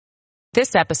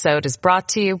This episode is brought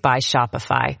to you by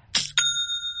Shopify.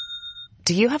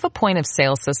 Do you have a point of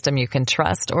sale system you can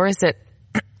trust, or is it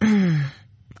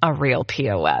a real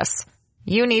POS?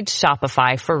 You need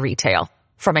Shopify for retail.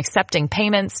 From accepting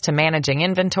payments to managing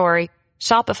inventory,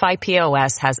 Shopify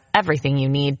POS has everything you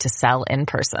need to sell in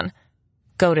person.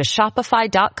 Go to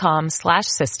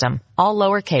shopify.com/system, all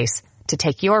lowercase, to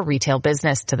take your retail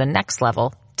business to the next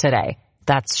level today.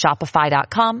 That's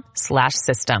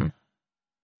shopify.com/system.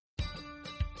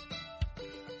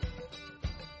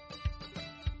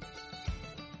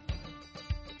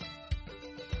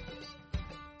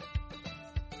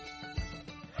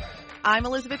 I'm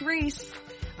Elizabeth Reese.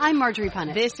 I'm Marjorie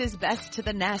Punnett. This is Best to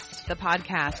the Nest, the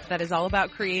podcast that is all about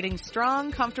creating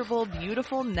strong, comfortable,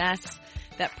 beautiful nests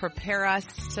that prepare us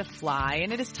to fly.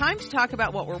 And it is time to talk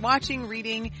about what we're watching,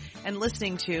 reading, and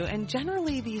listening to. And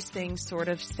generally these things sort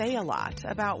of say a lot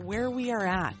about where we are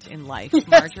at in life,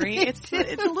 Marjorie. It's a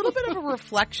little bit of a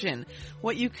reflection.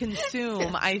 What you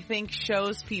consume, I think,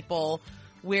 shows people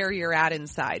where you're at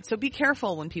inside. So be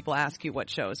careful when people ask you what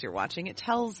shows you're watching. It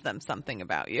tells them something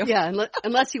about you. Yeah,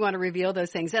 unless you want to reveal those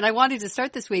things. And I wanted to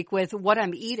start this week with what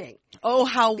I'm eating. Oh,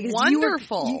 how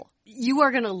wonderful. You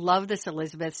are going to love this,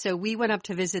 Elizabeth. So we went up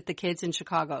to visit the kids in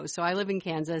Chicago. So I live in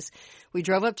Kansas. We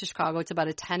drove up to Chicago. It's about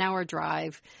a 10-hour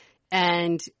drive.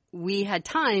 And we had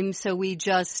time, so we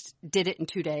just did it in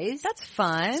 2 days. That's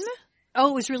fun.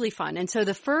 Oh, it was really fun. And so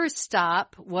the first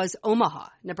stop was Omaha,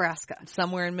 Nebraska.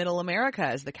 Somewhere in Middle America,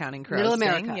 as the Counting Crows Middle sing.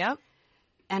 America. Yep.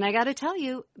 And I got to tell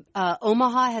you,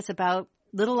 Omaha has about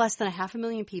little less than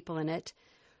 500,000 people in it.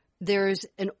 There's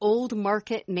an old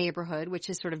market neighborhood, which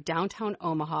is sort of downtown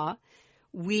Omaha.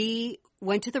 We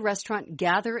went to the restaurant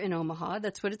Gather in Omaha.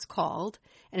 That's what it's called.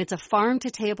 And it's a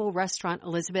farm-to-table restaurant,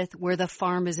 Elizabeth, where the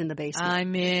farm is in the basement.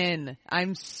 I'm in.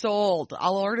 I'm sold.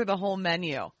 I'll order the whole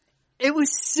menu. It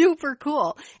was super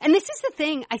cool. And this is the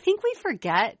thing. I think we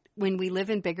forget when we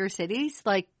live in bigger cities,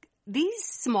 like these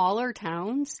smaller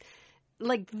towns,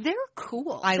 like they're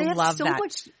cool. I love so that.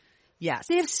 Yes.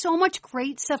 They have so much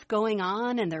great stuff going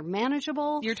on and they're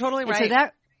manageable. You're totally right. So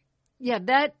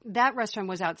that restaurant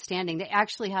was outstanding. They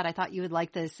actually had, I thought you would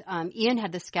like this. Ian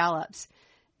had the scallops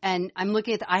and I'm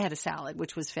looking at I had a salad,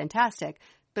 which was fantastic.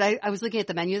 But I was looking at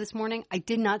the menu this morning. I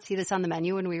did not see this on the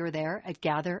menu when we were there at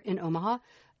Gather in Omaha.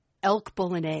 Elk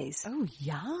bolognese. Oh,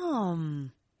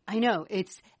 yum. I know.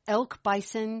 It's elk,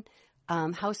 bison,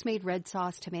 house-made red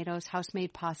sauce, tomatoes,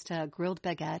 house-made pasta, grilled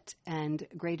baguette, and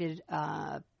grated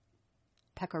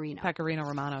pecorino. Pecorino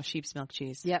Romano, sheep's milk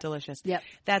cheese. Yep. Delicious. Yep.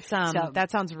 That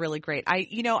sounds really great. I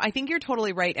think you're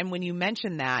totally right. And when you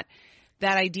mention that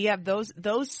idea of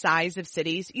those size of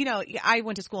cities, I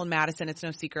went to school in Madison. It's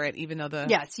no secret, even though the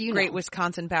great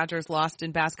Wisconsin Badgers lost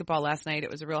in basketball last night.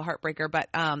 It was a real heartbreaker. But,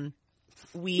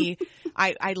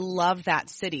 I love that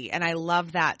city and I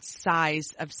love that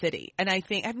size of city. And I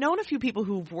think I've known a few people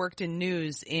who've worked in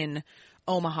news in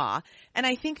Omaha. And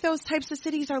I think those types of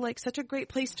cities are like such a great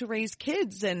place to raise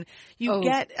kids. And you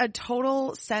get a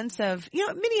total sense of,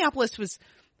 Minneapolis was,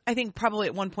 I think probably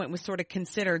at one point was sort of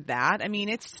considered that. I mean,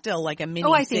 it's still like a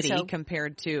mini city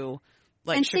compared to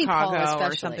like and Chicago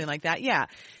or something like that. Yeah.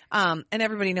 And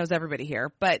everybody knows everybody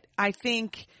here. But I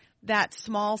think that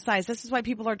small size, this is why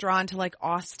people are drawn to like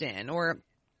Austin or,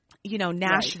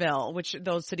 Nashville, which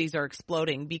those cities are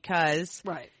exploding because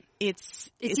it's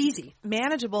easy,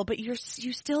 manageable, but you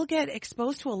still get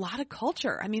exposed to a lot of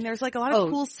culture. I mean, there's like a lot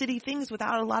of cool city things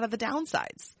without a lot of the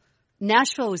downsides.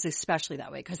 Nashville was especially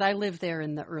that way because I lived there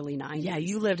in the early 90s. Yeah,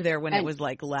 you lived there when it was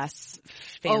like less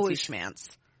fancy schmancy.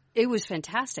 It was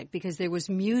fantastic because there was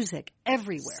music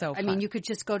everywhere. So fun. I mean, you could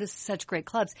just go to such great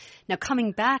clubs. Now,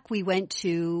 coming back, we went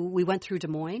through Des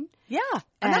Moines. Yeah,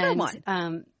 another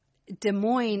one. Des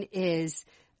Moines is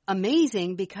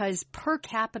amazing because per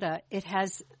capita, it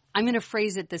has – I'm going to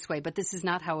phrase it this way, but this is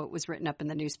not how it was written up in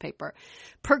the newspaper.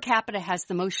 Per capita has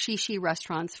the most shishi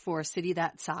restaurants for a city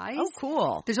that size. Oh,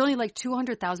 cool. There's only like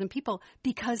 200,000 people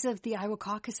because of the Iowa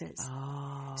caucuses.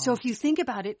 Oh. So if you think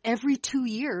about it, every 2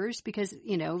 years, because,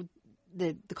 the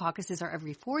caucuses are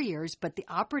every 4 years, but the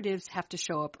operatives have to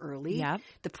show up early. Yep.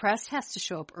 The press has to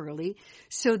show up early.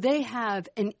 So they have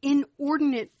an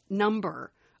inordinate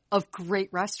number of great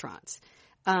restaurants.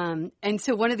 And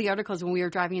so one of the articles when we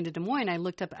were driving into Des Moines, I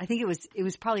looked up, I think it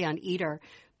was probably on Eater,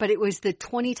 but it was the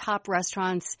 20 top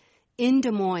restaurants in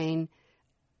Des Moines,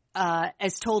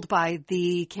 as told by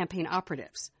the campaign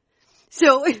operatives.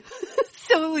 So it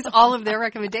was all of their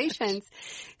recommendations.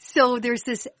 So there's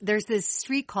this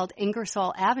street called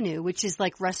Ingersoll Avenue, which is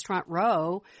like Restaurant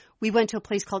Row. We went to a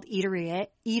place called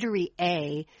Eatery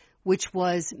A, which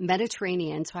was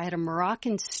Mediterranean. So I had a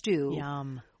Moroccan stew.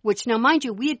 Yum. Which now, mind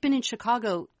you, we had been in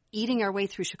Chicago eating our way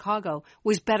through Chicago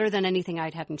was better than anything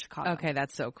I'd had in Chicago. Okay,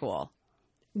 that's so cool.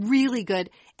 Really good.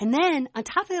 And then on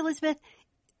top of it, Elizabeth,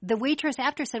 the waitress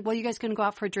after said, well, you guys going to go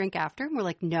out for a drink after? And we're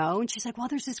like, no. And she's like, well,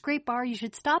 there's this great bar you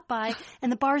should stop by.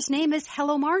 And the bar's name is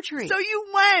Hello Marjorie. So you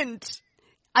went.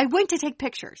 I went to take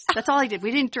pictures. That's all I did.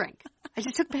 We didn't drink. I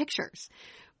just took pictures.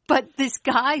 But this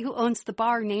guy who owns the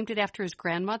bar named it after his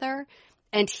grandmother.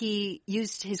 And he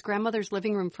used his grandmother's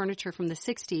living room furniture from the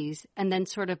 60s and then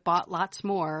sort of bought lots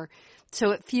more.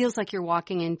 So it feels like you're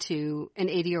walking into an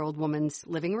 80-year-old woman's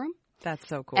living room. That's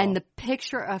so cool. And the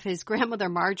picture of his grandmother,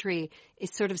 Marjorie, is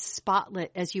sort of spotlit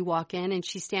as you walk in, and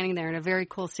she's standing there in a very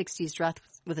cool 60s dress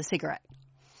with a cigarette.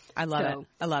 I love it.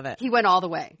 I love it. He went all the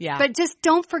way. Yeah. But just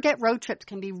don't forget road trips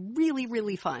can be really,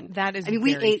 really fun. That is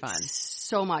we ate fun.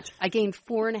 so much. I gained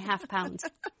 4.5 pounds.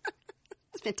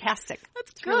 It's fantastic.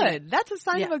 That's good. That's a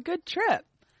sign of a good trip.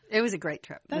 It was a great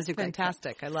trip. That's it was a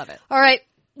fantastic. Great trip. I love it. All right.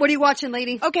 What are you watching,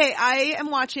 lady? Okay, I am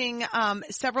watching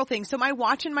several things. So my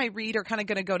watch and my read are kind of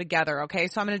going to go together, okay?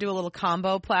 So I'm going to do a little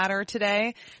combo platter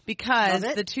today because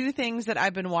the two things that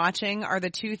I've been watching are the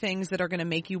two things that are going to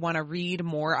make you want to read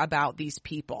more about these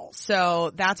people.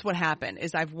 So that's what happened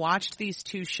is I've watched these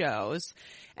two shows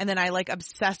and then I like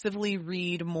obsessively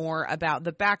read more about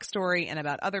the backstory and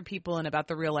about other people and about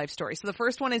the real life story. So the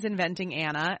first one is Inventing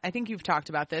Anna. I think you've talked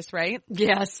about this, right?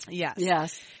 Yes. Yes.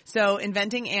 Yes. So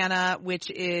Inventing Anna, which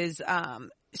is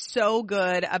so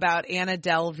good about Anna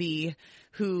Delvey,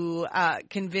 who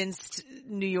convinced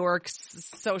New York's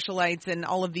socialites and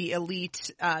all of the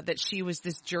elite that she was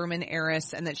this German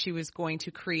heiress and that she was going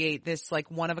to create this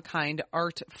like one-of-a-kind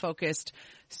art-focused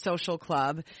social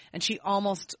club. And she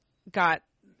almost got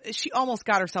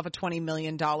herself a $20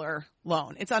 million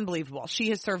loan. It's unbelievable. She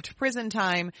has served prison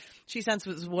time. She since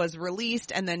was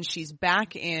released, and then she's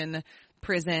back in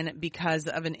prison because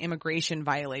of an immigration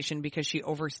violation because she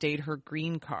overstayed her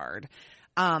green card.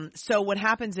 So what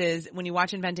happens is when you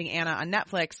watch Inventing Anna on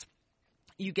Netflix,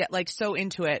 you get like so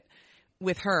into it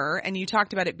with her, and you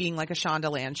talked about it being like a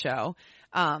Shondaland show.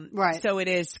 Right. So it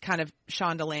is kind of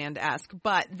Shondaland-esque.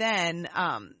 But then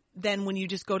when you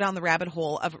just go down the rabbit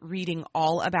hole of reading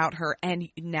all about her, and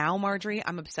now, Marjorie,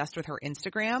 I'm obsessed with her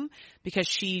Instagram because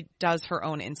she does her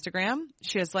own Instagram.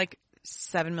 She has like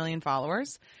 7 million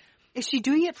followers. Is she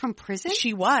doing it from prison?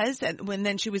 She was, and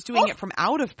then she was doing it from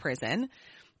out of prison,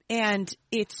 and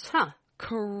it's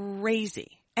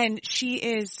crazy. And she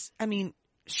is, I mean,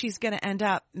 she's going to end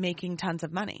up making tons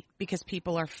of money because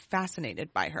people are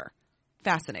fascinated by her.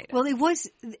 Fascinated. Well,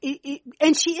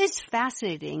 and she is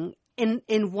fascinating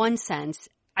in one sense.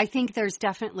 I think there's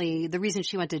definitely, the reason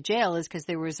she went to jail is because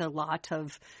there was a lot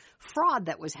of fraud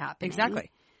that was happening.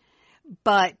 Exactly.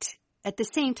 But at the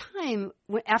same time,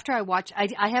 after I watched,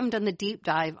 I haven't done the deep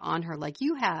dive on her like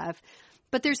you have,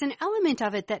 but there's an element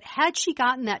of it that had she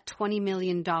gotten that $20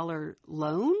 million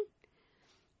loan,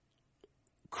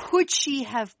 could she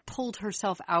have pulled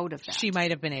herself out of that? She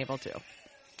might have been able to.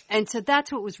 And so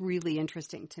that's what was really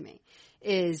interesting to me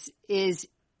is,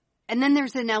 and then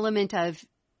there's an element of,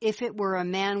 if it were a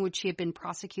man, would she have been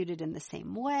prosecuted in the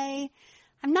same way?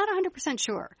 I'm not 100%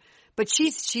 sure, but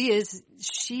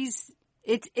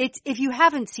if you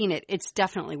haven't seen it, it's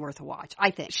definitely worth a watch,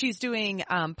 I think. She's doing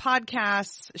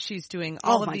podcasts. She's doing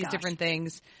all of these different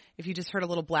things. If you just heard a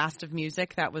little blast of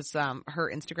music, that was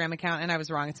her Instagram account. And I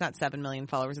was wrong. It's not 7 million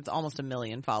followers. It's almost 1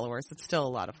 million followers. It's still a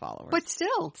lot of followers. But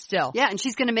still. Yeah, and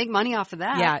she's going to make money off of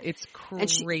that. Yeah, it's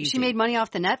crazy. And she made money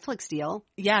off the Netflix deal.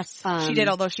 Yes, she did,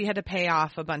 although she had to pay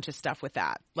off a bunch of stuff with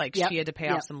that. Like she had to pay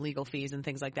off some legal fees and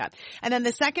things like that. And then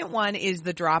the second one is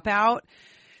The Dropout.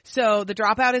 So The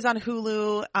Dropout is on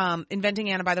Hulu.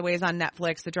 Inventing Anna, by the way, is on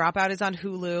Netflix. The Dropout is on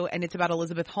Hulu, and it's about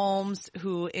Elizabeth Holmes,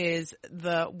 who is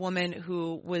the woman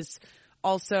who was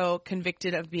also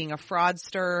convicted of being a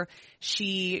fraudster.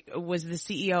 She was the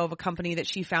CEO of a company that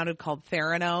she founded called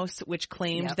Theranos, which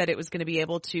claimed that it was going to be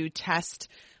able to test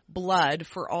blood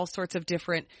for all sorts of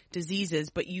different diseases,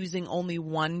 but using only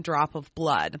one drop of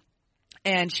blood.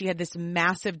 And she had this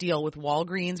massive deal with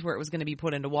Walgreens where it was going to be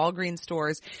put into Walgreens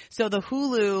stores. So the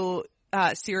Hulu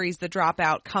series, The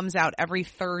Dropout, comes out every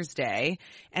Thursday.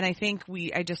 And I think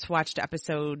I just watched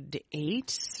episode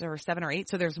 8 or 7 or 8.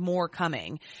 So there's more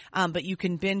coming. But you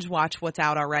can binge watch what's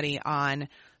out already on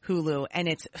Hulu. And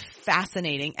it's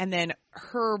fascinating. And then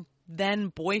her then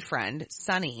boyfriend,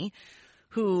 Sonny,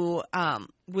 who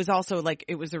was also like,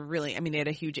 it was they had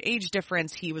a huge age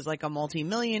difference. He was like a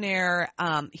multimillionaire.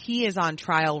 He is on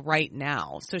trial right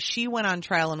now. So she went on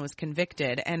trial and was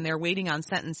convicted, and they're waiting on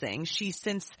sentencing. She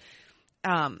since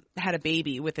had a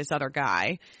baby with this other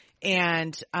guy.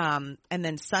 And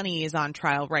then Sonny is on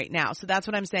trial right now. So that's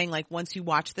what I'm saying. Like, once you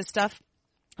watch this stuff,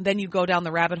 then you go down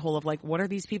the rabbit hole of like, what are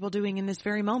these people doing in this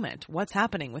very moment? What's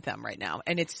happening with them right now?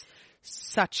 And it's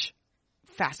such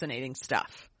fascinating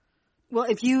stuff. Well,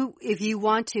 if you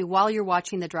want to, while you're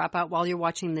watching The Dropout, while you're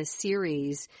watching this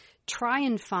series, try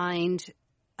and find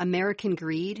American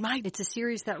Greed. It's a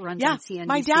series that runs on CNBC.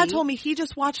 My dad told me he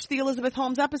just watched the Elizabeth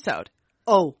Holmes episode.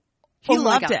 He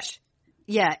loved it.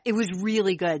 Yeah, it was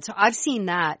really good. So I've seen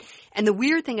that. And the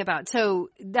weird thing so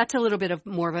that's a little bit of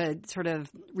more of a sort of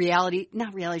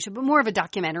not reality show, but more of a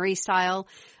documentary style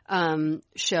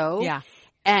show. Yeah.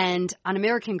 And on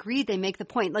American Greed, they make the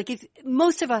point, like if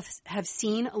most of us have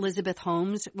seen Elizabeth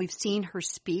Holmes, we've seen her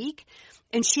speak,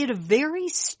 and she had a very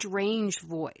strange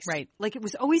voice. Right. Like it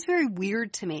was always very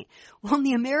weird to me. Well, in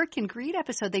the American Greed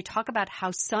episode, they talk about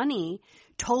how Sonny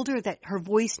told her that her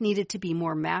voice needed to be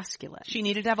more masculine. She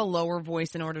needed to have a lower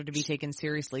voice in order to be taken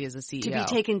seriously as a CEO. To be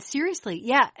taken seriously,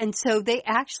 yeah. And so they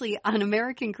actually, on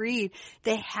American Greed,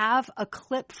 they have a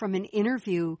clip from an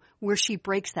interview where she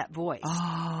breaks that voice.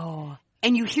 Oh.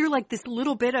 And you hear like this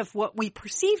little bit of what we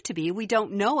perceive to be. We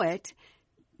don't know it.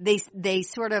 They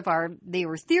sort of are, they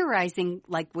were theorizing,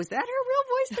 like, was that her real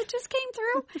voice that just came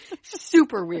through?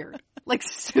 Super weird. Like,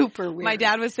 super weird. My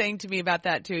dad was saying to me about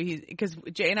that too. Because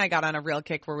Jay and I got on a real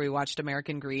kick where we watched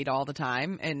American Greed all the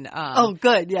time. And, oh,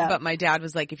 good. Yeah. But my dad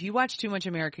was like, if you watch too much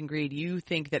American Greed, you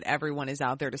think that everyone is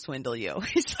out there to swindle you.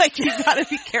 He's like, you gotta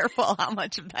be careful how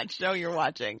much of that show you're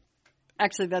watching.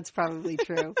 Actually, that's probably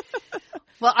true.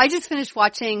 Well, I just finished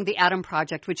watching The Adam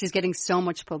Project, which is getting so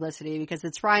much publicity because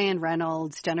it's Ryan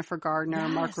Reynolds, Jennifer Gardner,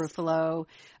 Mark Ruffalo.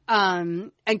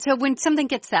 And so when something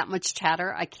gets that much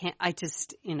chatter, I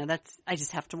just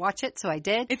have to watch it. So I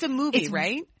did. It's a movie,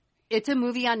 right? It's a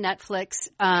movie on Netflix.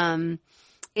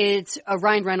 It's a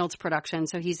Ryan Reynolds production.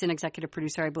 So he's an executive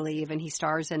producer, I believe, and he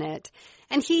stars in it.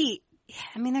 And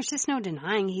there's just no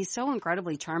denying he's so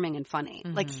incredibly charming and funny.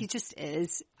 Mm-hmm. Like he just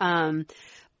is.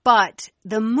 But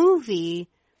the movie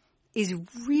is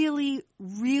really,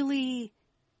 really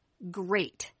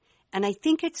great. And I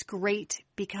think it's great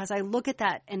because I look at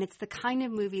that and it's the kind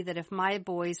of movie that if my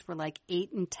boys were like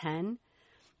 8 and 10,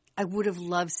 I would have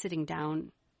loved sitting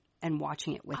down and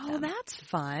watching it with them. Oh, that's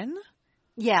fun.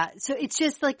 Yeah. So it's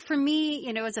just like for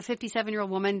me, as a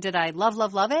 57-year-old woman, did I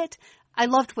love it? I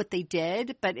loved what they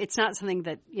did, but it's not something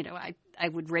that, I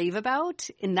would rave about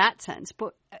in that sense.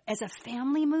 But as a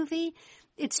family movie,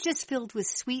 it's just filled with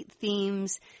sweet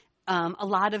themes, a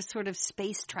lot of sort of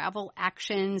space travel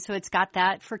action. So it's got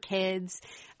that for kids.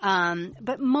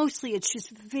 But mostly it's just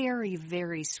very,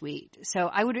 very sweet. So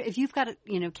I would, if you've got,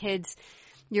 kids,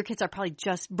 your kids are probably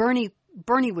just, Bernie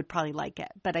would probably like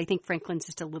it, but I think Franklin's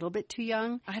just a little bit too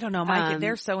young. I don't know. My kid,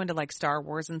 they're so into like Star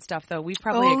Wars and stuff though. We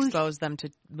probably expose them to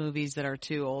movies that are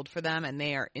too old for them and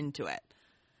they are into it.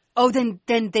 Oh, then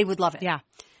they would love it. Yeah.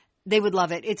 They would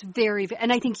love it. It's very,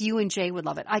 and I think you and Jay would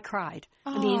love it. I cried.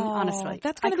 Oh, I mean, honestly.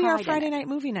 That's going to be our Friday night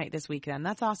movie night this weekend.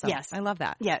 That's awesome. Yes. I love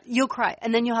that. Yeah. You'll cry.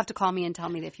 And then you'll have to call me and tell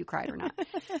me if you cried or not.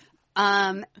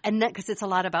 And that, cause it's a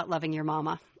lot about loving your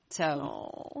mama.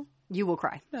 So you will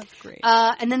cry. That's great.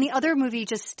 And then the other movie,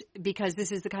 just because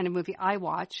this is the kind of movie I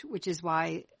watch, which is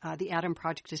why The Adam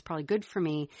Project is probably good for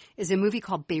me, is a movie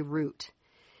called Beirut.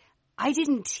 I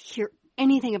didn't hear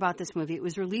anything about this movie. It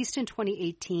was released in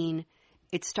 2018.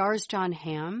 It stars Jon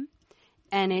Hamm,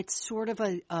 and it's sort of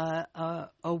a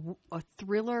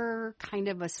thriller, kind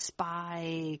of a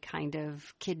spy, kind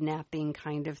of kidnapping,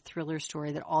 kind of thriller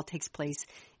story that all takes place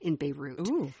in Beirut,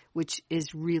 which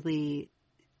is really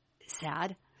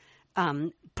sad.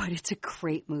 But it's a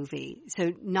great movie.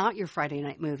 So not your Friday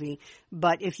night movie,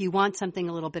 but if you want something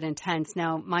a little bit intense.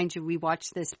 Now, mind you, we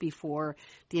watched this before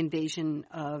the invasion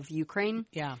of Ukraine.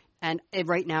 Yeah. And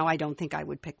right now, I don't think I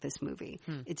would pick this movie.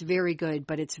 It's very good,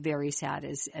 but it's very sad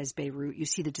as Beirut. You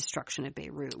see the destruction of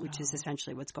Beirut, which is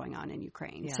essentially what's going on in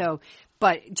Ukraine. Yeah. So,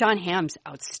 but Jon Hamm's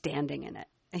outstanding in it.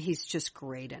 He's just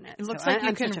great in it. It looks like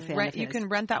you can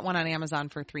rent that one on Amazon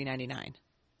for $3.99.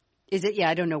 Is it? Yeah,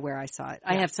 I don't know where I saw it.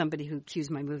 Yeah. I have somebody who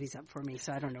queues my movies up for me,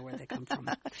 so I don't know where they come from.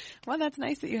 Well, that's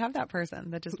nice that you have that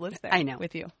person that just lives there. I know.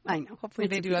 With you. I know. Hopefully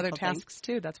they do other tasks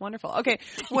too. That's wonderful. Okay,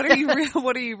 what are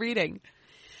you reading?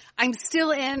 I'm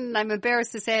still in. I'm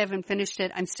embarrassed to say I haven't finished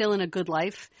it. I'm still in A Good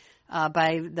Life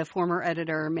by the former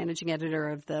managing editor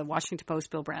of the Washington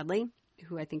Post, Bill Bradley,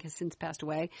 who I think has since passed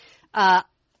away.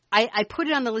 I put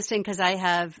it on the listing because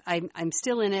I'm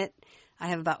still in it. I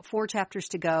have about 4 chapters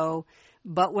to go.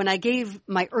 But when I gave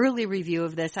my early review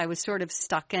of this, I was sort of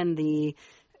stuck in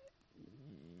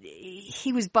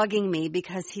he was bugging me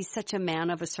because he's such a man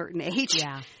of a certain age.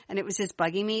 Yeah. And it was just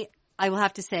bugging me. I will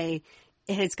have to say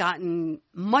it has gotten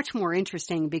much more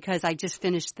interesting because I just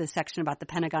finished the section about the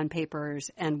Pentagon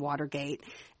Papers and Watergate.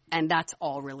 And that's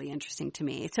all really interesting to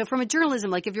me. So from a journalism,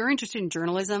 like if you're interested in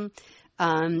journalism,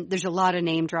 there's a lot of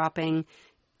name dropping.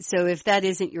 So if that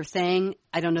isn't your thing,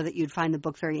 I don't know that you'd find the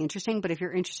book very interesting. But if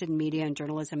you're interested in media and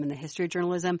journalism and the history of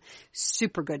journalism,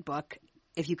 super good book.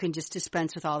 If you can just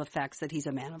dispense with all the facts that he's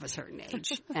a man of a certain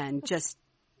age and just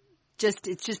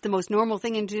it's just the most normal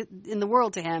thing in the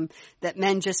world to him that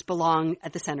men just belong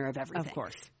at the center of everything. Of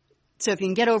course. So if you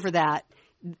can get over that,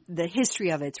 the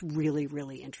history of it's really,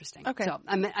 really interesting. Okay. So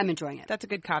I'm enjoying it. That's a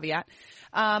good caveat.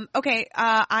 Okay.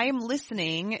 I am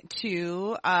listening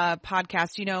to a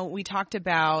podcast. You know, we talked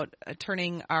about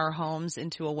turning our homes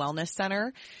into a wellness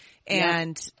center.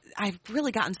 And I've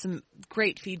really gotten some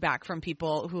great feedback from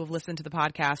people who have listened to the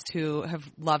podcast who have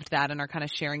loved that and are kind of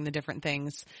sharing the different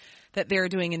things that they're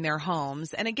doing in their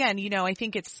homes. And again, you know, I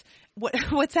think it's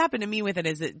what's happened to me with it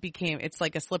is it's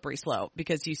like a slippery slope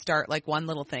because you start like one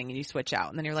little thing and you switch out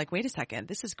and then you're like, wait a second,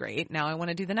 this is great. Now I want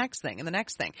to do the next thing and the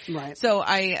next thing. Right. So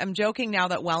I am joking now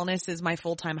that wellness is my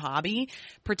full-time hobby,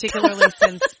 particularly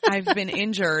since I've been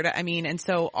injured. I mean, and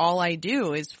so all I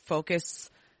do is focus.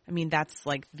 I mean, that's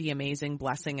like the amazing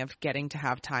blessing of getting to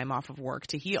have time off of work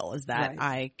to heal is that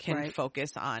I can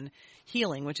focus on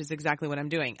healing, which is exactly what I'm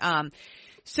doing.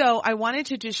 So I wanted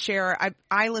to just share,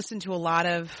 I listen to a lot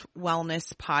of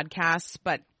wellness podcasts,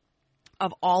 but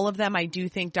of all of them, I do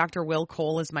think Dr. Will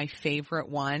Cole is my favorite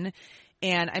one.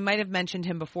 And I might have mentioned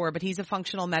him before, but he's a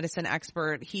functional medicine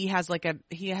expert. He has a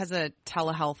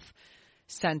telehealth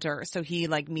center. So he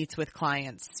like meets with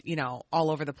clients, you know, all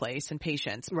over the place and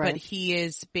patients, but he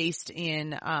is based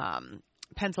in,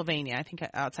 Pennsylvania, I think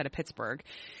outside of Pittsburgh.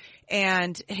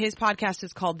 And his podcast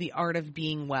is called The Art of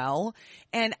Being Well.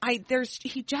 And he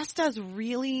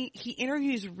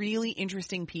interviews really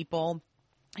interesting people.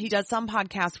 He does some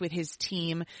podcasts with his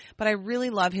team, but I really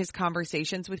love his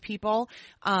conversations with people,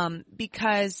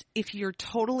 because if you're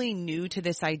totally new to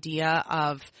this idea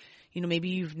of, you know, maybe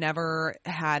you've never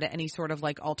had any sort of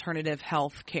like alternative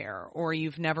health care, or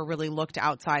you've never really looked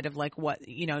outside of like what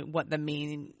the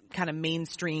main kind of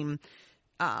mainstream,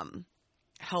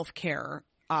 healthcare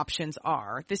options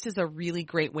are. This is a really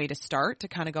great way to start to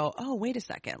kind of go, oh, wait a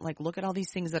second, like look at all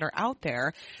these things that are out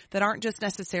there that aren't just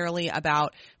necessarily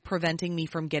about preventing me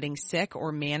from getting sick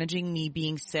or managing me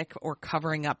being sick or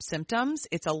covering up symptoms.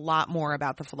 It's a lot more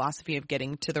about the philosophy of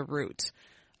getting to the root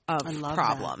of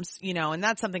problems, you know, and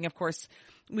that's something, of course,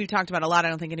 we've talked about a lot. I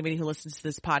don't think anybody who listens to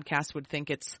this podcast would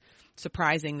think it's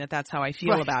surprising that that's how I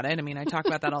feel about it. I mean, I talk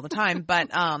about that all the time,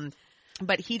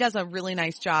 but he does a really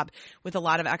nice job with a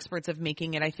lot of experts of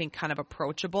making it, I think, kind of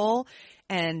approachable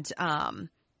and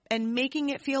making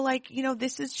it feel like, you know,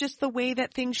 this is just the way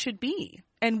that things should be.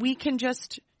 And we can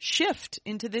just shift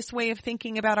into this way of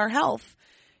thinking about our health.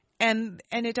 And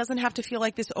it doesn't have to feel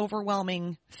like this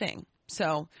overwhelming thing.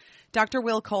 So Dr.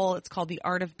 Will Cole, it's called The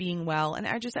Art of Being Well. And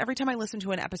every time I listen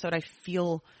to an episode, I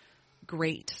feel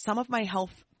great. Some of my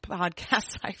health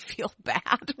podcasts, I feel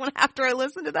bad after I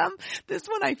listen to them. This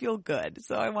one, I feel good.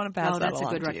 So I want to pass that along to you. That's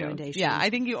a good recommendation. Yeah,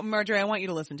 I think Marjorie, I want you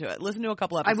to listen to it. Listen to a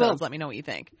couple episodes. I will. Let me know what you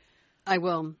think. I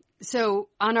will. So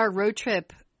on our road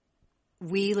trip,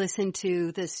 we listened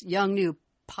to this young new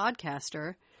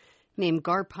podcaster named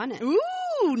Gar Punnett.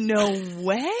 Ooh, no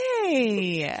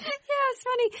way. Yeah, it's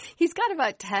funny. He's got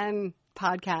about 10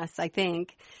 podcasts, I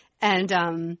think.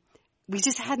 And, we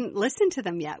just hadn't listened to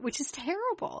them yet, which is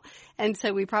terrible. And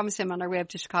so we promised him on our way up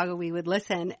to Chicago we would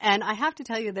listen. And I have to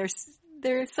tell you,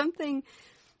 there's something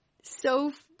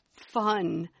so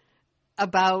fun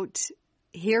about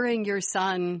hearing your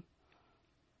son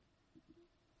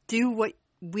do what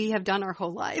we have done our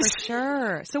whole lives. For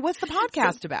sure. So what's the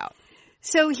podcast about?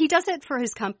 So he does it for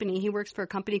his company. He works for a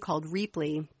company called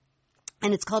Reaply.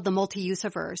 And it's called the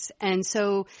Multi-Usiverse. And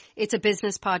so it's a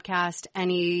business podcast, and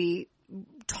he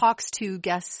talks to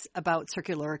guests about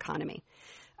circular economy.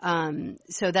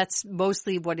 So that's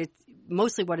mostly what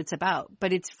it's about,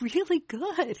 but it's really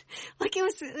good. Like it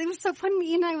was so fun.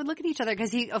 Me and I would look at each other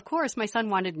because of course my son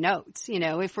wanted notes, you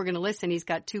know, if we're going to listen. He's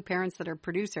got two parents that are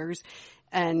producers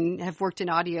and have worked in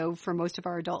audio for most of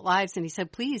our adult lives. And he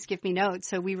said, please give me notes.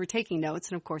 So we were taking notes,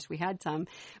 and of course we had some,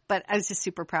 but I was just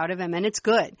super proud of him, and it's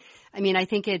good. I mean, I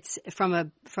think it's from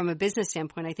a business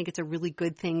standpoint, I think it's a really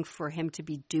good thing for him to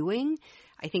be doing.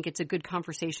 I think it's a good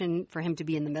conversation for him to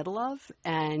be in the middle of,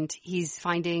 and he's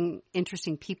finding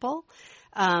interesting people.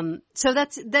 So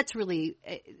that's really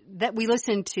that we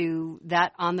listened to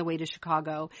that on the way to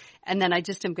Chicago. And then I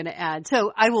just am going to add,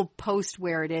 so I will post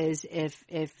where it is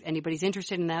if anybody's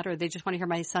interested in that, or they just want to hear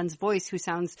my son's voice, who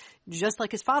sounds just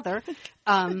like his father.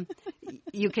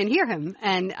 You can hear him.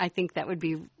 And I think that would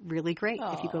be really great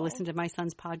if you go listen to my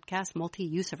son's podcast,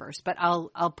 Multi-Usiverse, but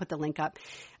I'll put the link up.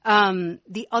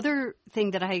 The other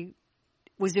thing that I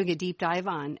was doing a deep dive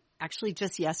on actually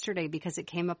just yesterday, because it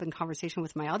came up in conversation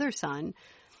with my other son,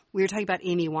 we were talking about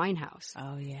Amy Winehouse.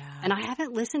 Oh, yeah. And I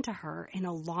haven't listened to her in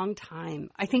a long time.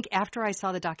 I think after I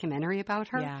saw the documentary about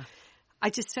her, I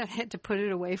just had to put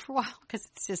it away for a while, because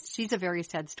it's just, she's a very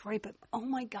sad story, but oh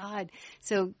my God.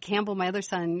 So Campbell, my other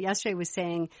son, yesterday was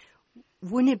saying,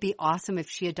 wouldn't it be awesome if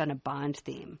she had done a Bond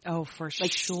theme? Oh, for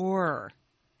sure.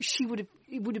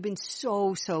 It would have been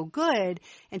so, so good.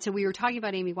 And so we were talking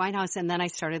about Amy Winehouse, and then I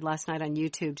started last night on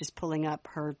YouTube just pulling up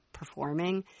her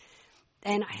performing.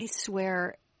 And I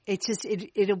swear, it's just,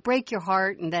 it'll break your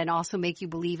heart and then also make you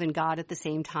believe in God at the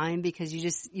same time, because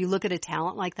you look at a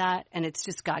talent like that and it's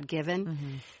just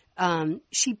God-given. Mm-hmm.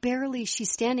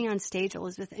 She's standing on stage,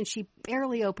 Elizabeth, and she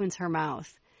barely opens her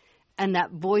mouth. And that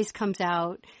voice comes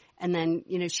out. And then,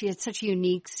 she had such a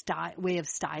unique way of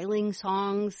styling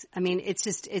songs. I mean,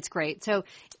 it's great. So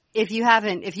if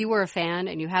you were a fan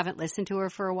and you haven't listened to her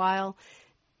for a while,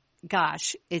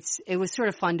 gosh, it was sort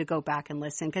of fun to go back and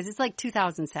listen, because it's like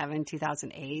 2007,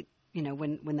 2008,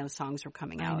 when those songs were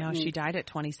coming out. I know, she died at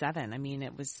 27. I mean,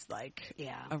 it was like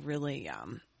a really,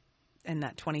 and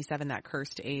that 27, that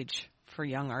cursed age for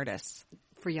young artists.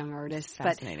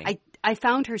 Fascinating. But I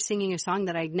found her singing a song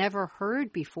that I'd never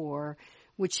heard before,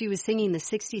 which she was singing the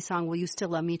 60s song, Will You Still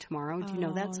Love Me Tomorrow? Do you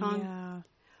know that song? Yeah.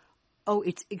 Oh,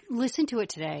 listen to it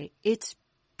today. It's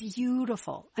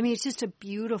beautiful. I mean, it's just a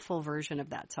beautiful version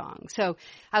of that song. So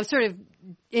I was sort of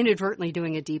inadvertently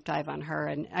doing a deep dive on her,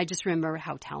 and I just remember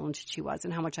how talented she was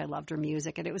and how much I loved her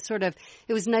music. And it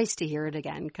was nice to hear it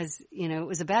again, because, it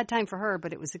was a bad time for her,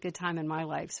 but it was a good time in my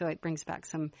life. So it brings back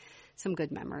some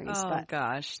good memories. Oh,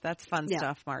 gosh. That's fun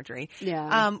stuff, Marjorie.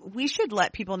 Yeah. We should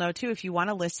let people know, too, if you want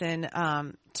to listen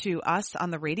to us on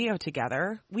the radio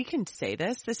together, we can say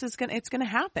this. It's going to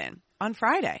happen on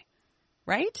Friday,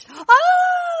 right?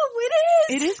 Oh,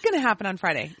 it is. It is going to happen on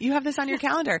Friday. You have this on your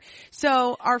calendar.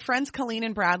 So our friends Colleen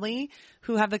and Bradley,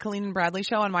 who have the Colleen and Bradley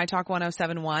Show on My Talk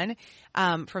 1071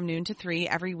 from noon to 3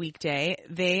 every weekday,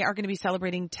 they are going to be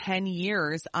celebrating 10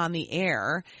 years on the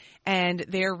air, and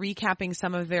they're recapping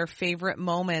some of their favorite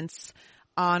moments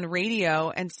on radio.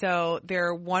 And so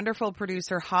their wonderful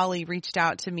producer, Holly, reached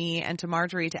out to me and to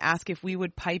Marjorie to ask if we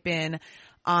would pipe in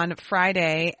on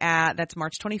Friday that's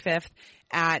March 25th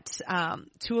at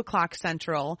 2 o'clock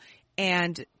Central,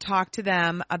 and talk to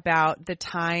them about the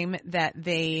time that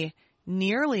they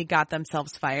nearly got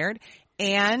themselves fired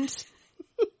and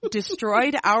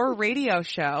destroyed our radio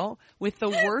show with the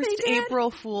worst April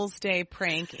Fool's Day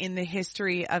prank in the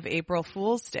history of April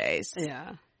Fool's Days.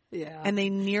 Yeah. Yeah. And they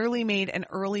nearly made an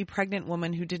early pregnant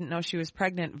woman who didn't know she was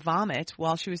pregnant vomit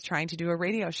while she was trying to do a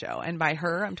radio show. And by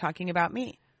her, I'm talking about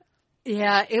me.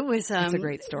 Yeah, it was it's a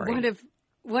great story.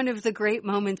 One of the great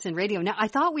moments in radio. Now, I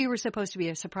thought we were supposed to be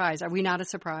a surprise. Are we not a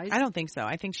surprise? I don't think so.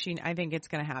 I think it's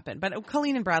going to happen. But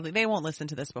Colleen and Bradley, they won't listen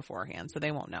to this beforehand, so they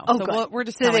won't know. Oh, so we're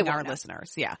just telling our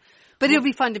listeners. Yeah. But it'll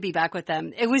be fun to be back with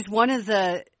them. It was one of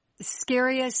the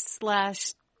scariest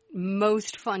 /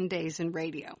 most fun days in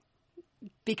radio,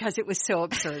 because it was so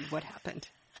absurd what happened.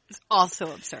 It's also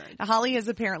absurd. Holly is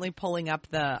apparently pulling up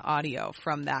the audio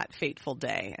from that fateful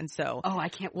day. And so I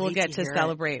can't wait we'll get to hear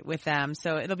celebrate with them.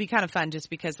 So it'll be kind of fun, just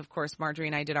because, of course, Marjorie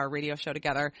and I did our radio show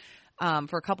together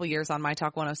for a couple years on My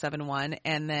Talk 1071.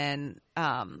 And then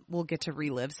we'll get to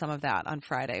relive some of that on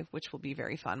Friday, which will be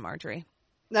very fun, Marjorie.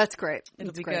 That's great.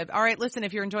 It'll be good. All right, listen,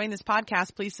 if you're enjoying this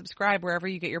podcast, please subscribe wherever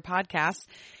you get your podcasts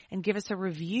and give us a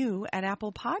review at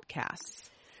Apple Podcasts.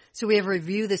 So we have a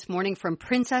review this morning from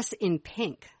Princess in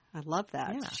Pink. I love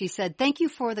that. Yeah. She said, "Thank you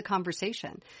for the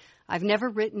conversation. I've never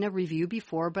written a review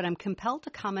before, but I'm compelled to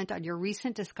comment on your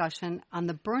recent discussion on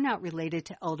the burnout related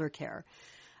to elder care.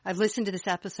 I've listened to this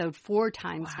episode 4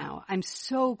 times now. I'm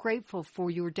so grateful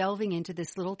for your delving into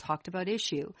this little talked about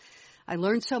issue. I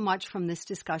learned so much from this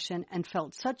discussion and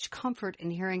felt such comfort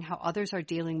in hearing how others are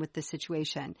dealing with this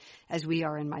situation, as we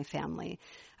are in my family.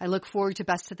 I look forward to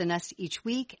Best of the Nest each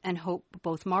week and hope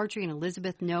both Marjorie and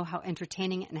Elizabeth know how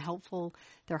entertaining and helpful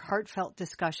their heartfelt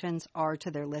discussions are to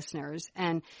their listeners."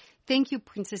 And thank you,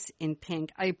 Princess in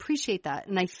Pink. I appreciate that.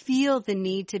 And I feel the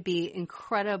need to be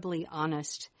incredibly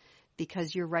honest,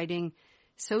 because you're writing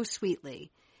so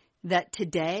sweetly that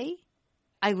today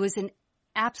I was an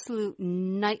absolute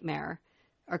nightmare,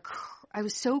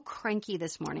 so cranky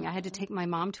this morning. I had to take my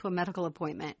mom to a medical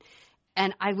appointment,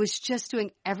 and I was just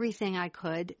doing everything I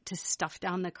could to stuff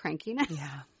down the crankiness.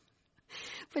 Yeah.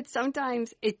 But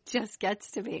sometimes it just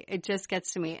gets to me. It just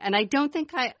gets to me. And I don't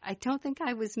think I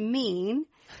was mean,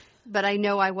 but I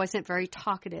know I wasn't very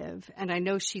talkative, and I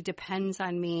know she depends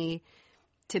on me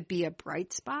to be a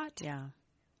bright spot. Yeah.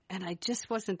 And I just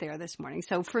wasn't there this morning.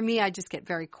 So for me, I just get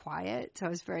very quiet. So I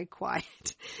was very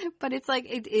quiet. But it's like,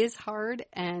 it is hard.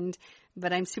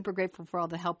 But I'm super grateful for all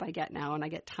the help I get now. And I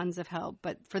get tons of help.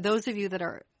 But for those of you that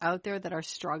are out there that are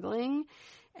struggling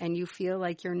and you feel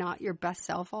like you're not your best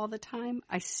self all the time,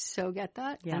 I so get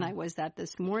that. Yeah. And I was that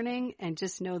this morning. And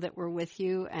just know that we're with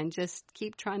you, and just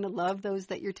keep trying to love those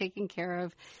that you're taking care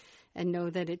of, and know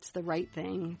that it's the right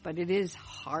thing. But it is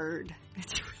hard.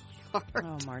 It's really hard.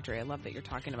 Oh, Marjorie, I love that you're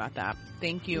talking about that.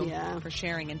 Thank you for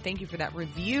sharing, and thank you for that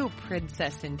review,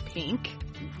 Princess in Pink.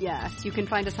 Yes, you can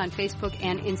find us on Facebook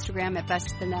and Instagram at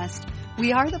Best of the Nest.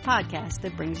 We are the podcast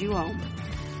that brings you home.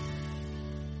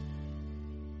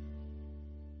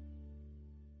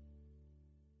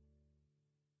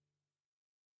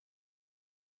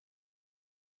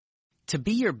 To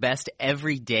be your best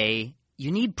every day,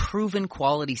 you need proven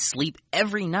quality sleep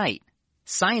every night.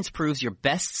 Science proves your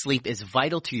best sleep is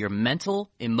vital to your mental,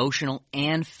 emotional,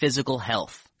 and physical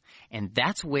health. And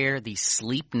that's where the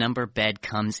Sleep Number bed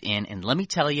comes in. And let me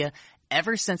tell you,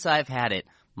 ever since I've had it,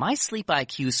 my sleep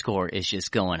IQ score is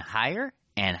just going higher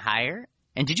and higher.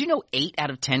 And did you know 8 out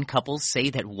of 10 couples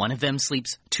say that one of them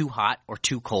sleeps too hot or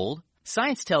too cold?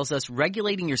 Science tells us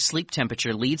regulating your sleep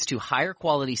temperature leads to higher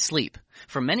quality sleep.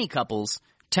 For many couples,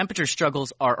 temperature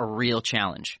struggles are a real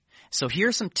challenge. So here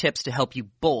are some tips to help you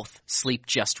both sleep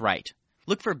just right.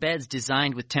 Look for beds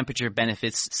designed with temperature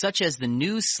benefits, such as the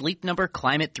new Sleep Number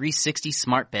Climate 360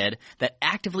 Smart Bed that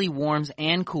actively warms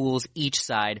and cools each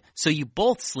side, so you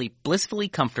both sleep blissfully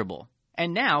comfortable.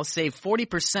 And now save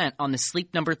 40% on the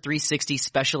Sleep Number 360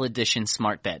 Special Edition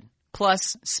Smart Bed,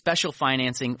 plus special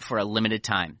financing for a limited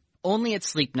time. Only at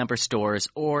Sleep Number stores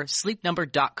or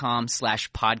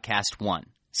sleepnumber.com/podcast1.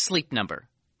 Sleep Number,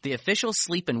 the official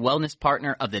sleep and wellness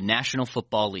partner of the National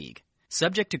Football League.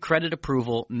 Subject to credit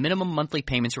approval, minimum monthly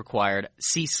payments required.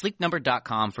 See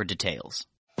sleepnumber.com for details.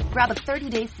 Grab a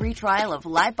 30-day free trial of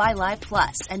Live by Live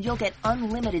Plus, and you'll get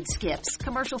unlimited skips,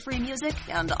 commercial-free music,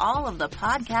 and all of the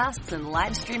podcasts and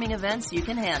live streaming events you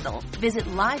can handle. Visit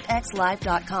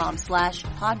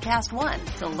livexlive.com/podcast1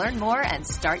 to learn more and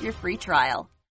start your free trial.